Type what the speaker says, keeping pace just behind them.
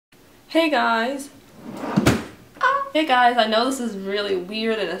Hey guys! Hey guys, I know this is really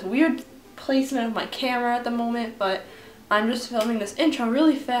weird and it's weird placement of my camera at the moment, but I'm just filming this intro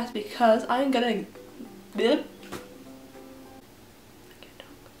really fast because I'm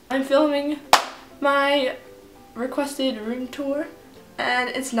filming my requested room tour, and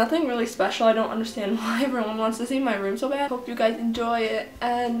it's nothing really special. I don't understand why everyone wants to see my room so bad. Hope you guys enjoy it,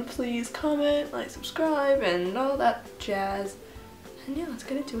 and please comment, like, subscribe, and all that jazz. And yeah, let's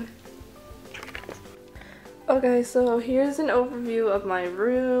get into it. Okay, so here's an overview of my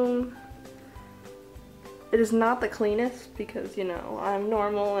room. It is not the cleanest because, you know, I'm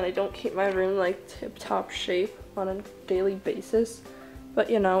normal and I don't keep my room like tip-top shape on a daily basis. But,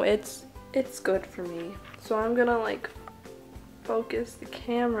 you know, it's good for me. So I'm gonna like focus the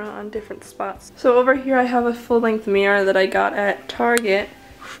camera on different spots. So over here I have a full-length mirror that I got at Target.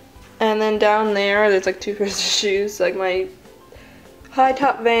 And then down there's like two pairs of shoes, like my high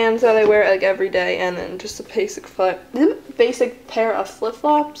top Vans that I wear like every day, and then just a basic pair of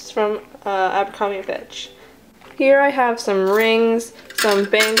flip-flops from Abercrombie & Fitch. Here I have some rings, some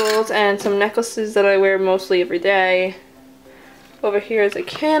bangles, and some necklaces that I wear mostly every day. Over here is a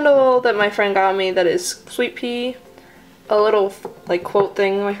candle that my friend got me that is Sweet Pea. A little like quote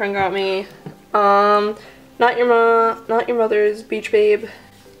thing my friend got me. Not your mother's Beach Babe.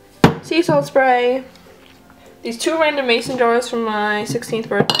 Sea salt spray. These two random mason jars from my 16th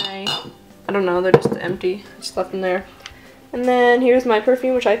birthday. I don't know, they're just empty. I just left them there. And then here's my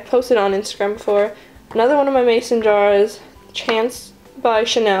perfume, which I posted on Instagram before. Another one of my mason jars, Chance by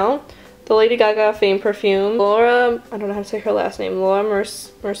Chanel. The Lady Gaga Fame perfume. Laura, I don't know how to say her last name, Laura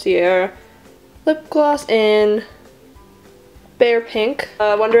Mercier. Lip gloss in Bare Pink.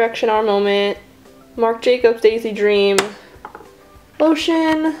 One Direction Our Moment. Marc Jacobs Daisy Dream.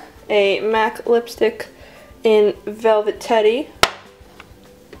 Lotion. A MAC lipstick in Velvet Teddy.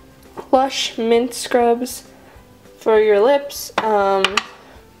 Lush mint scrubs for your lips.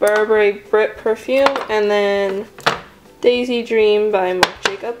 Burberry Brit perfume, and then Daisy Dream by Marc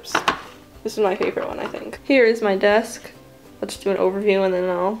Jacobs. This is my favorite one, I think. Here is my desk. I'll just do an overview and then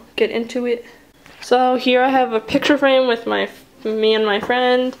I'll get into it. So here I have a picture frame with me and my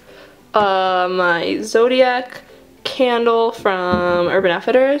friend, my Zodiac candle from Urban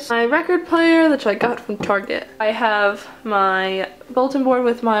Outfitters, my record player which I got from Target. I have my bulletin board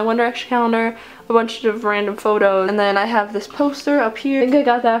with my One Direction calendar, a bunch of random photos, and then I have this poster up here. I think I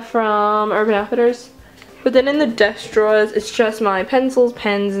got that from Urban Outfitters. But then in the desk drawers, it's just my pencils,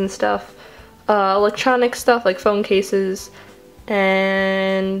 pens, and stuff. Electronic stuff like phone cases,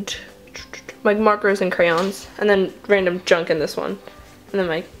 and like markers and crayons, and then random junk in this one. And then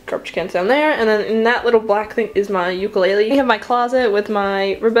my garbage can's down there, and then in that little black thing is my ukulele. I have my closet with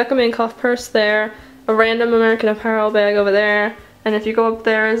my Rebecca Minkoff purse there, a random American Apparel bag over there, and if you go up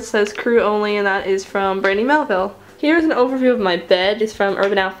there it says crew only, and that is from Brandy Melville. Here's an overview of my bed. It's from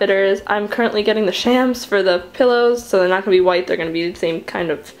Urban Outfitters. I'm currently getting the shams for the pillows, so they're not going to be white, they're going to be the same kind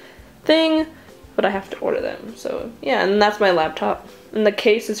of thing, but I have to order them. So yeah, and that's my laptop. And the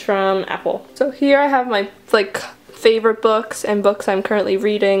case is from Apple. So here I have my like favorite books and books I'm currently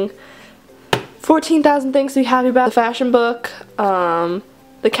reading. 14,000 Things to Be Happy About, the fashion book.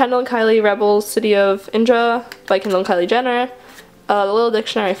 The Kendall and Kylie Rebels City of Indra by Kendall and Kylie Jenner. The Little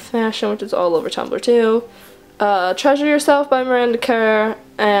Dictionary of Fashion, which is all over Tumblr too. Treasure Yourself by Miranda Kerr,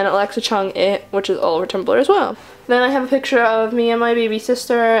 and Alexa Chung It, which is all over Tumblr as well. Then I have a picture of me and my baby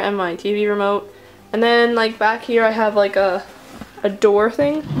sister and my TV remote. And then like back here I have like a door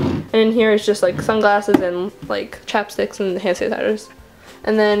thing. And in here is just like sunglasses and like chapsticks and hand sanitizers.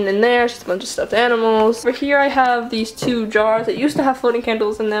 And then in there is just a bunch of stuffed animals. Over here I have these two jars that used to have floating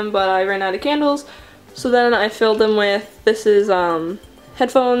candles in them, but I ran out of candles. So then I filled them with, this is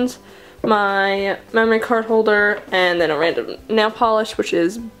headphones, my memory card holder, and then a random nail polish, which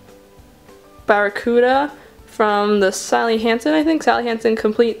is Barracuda from the Sally Hansen, I think. Sally Hansen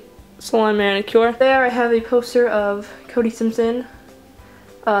Complete Salon Manicure. There I have a poster of Cody Simpson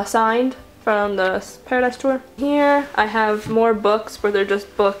signed from the Paradise Tour. Here I have more books where they're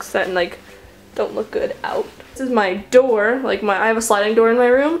just books that like don't look good out. This is my door, like I have a sliding door in my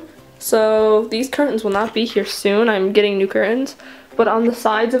room. So these curtains will not be here soon. I'm getting new curtains. But on the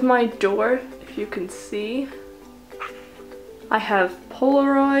sides of my door, if you can see, I have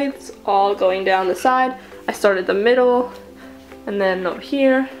Polaroids all going down the side. I started the middle and then over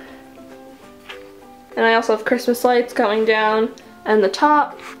here. And I also have Christmas lights going down and the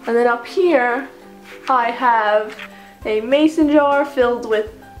top. And then up here, I have a mason jar filled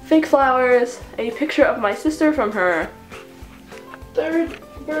with fake flowers, a picture of my sister from her 3rd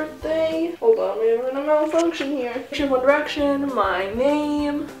birthday. Hold on, we're having a malfunction here. Picture of One Direction, my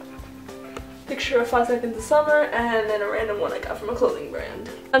name, picture of 5 Seconds of Summer, and then a random one I got from a clothing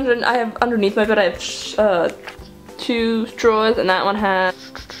brand. I have underneath my bed, I have 2 drawers, and that one has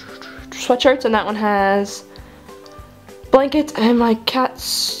sweatshirts, and that one has blankets, and my cat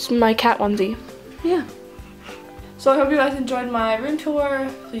onesie. Yeah. So I hope you guys enjoyed my room tour.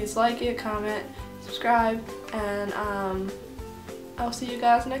 Please like it, comment, subscribe, and I'll see you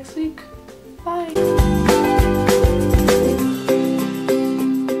guys next week. Bye.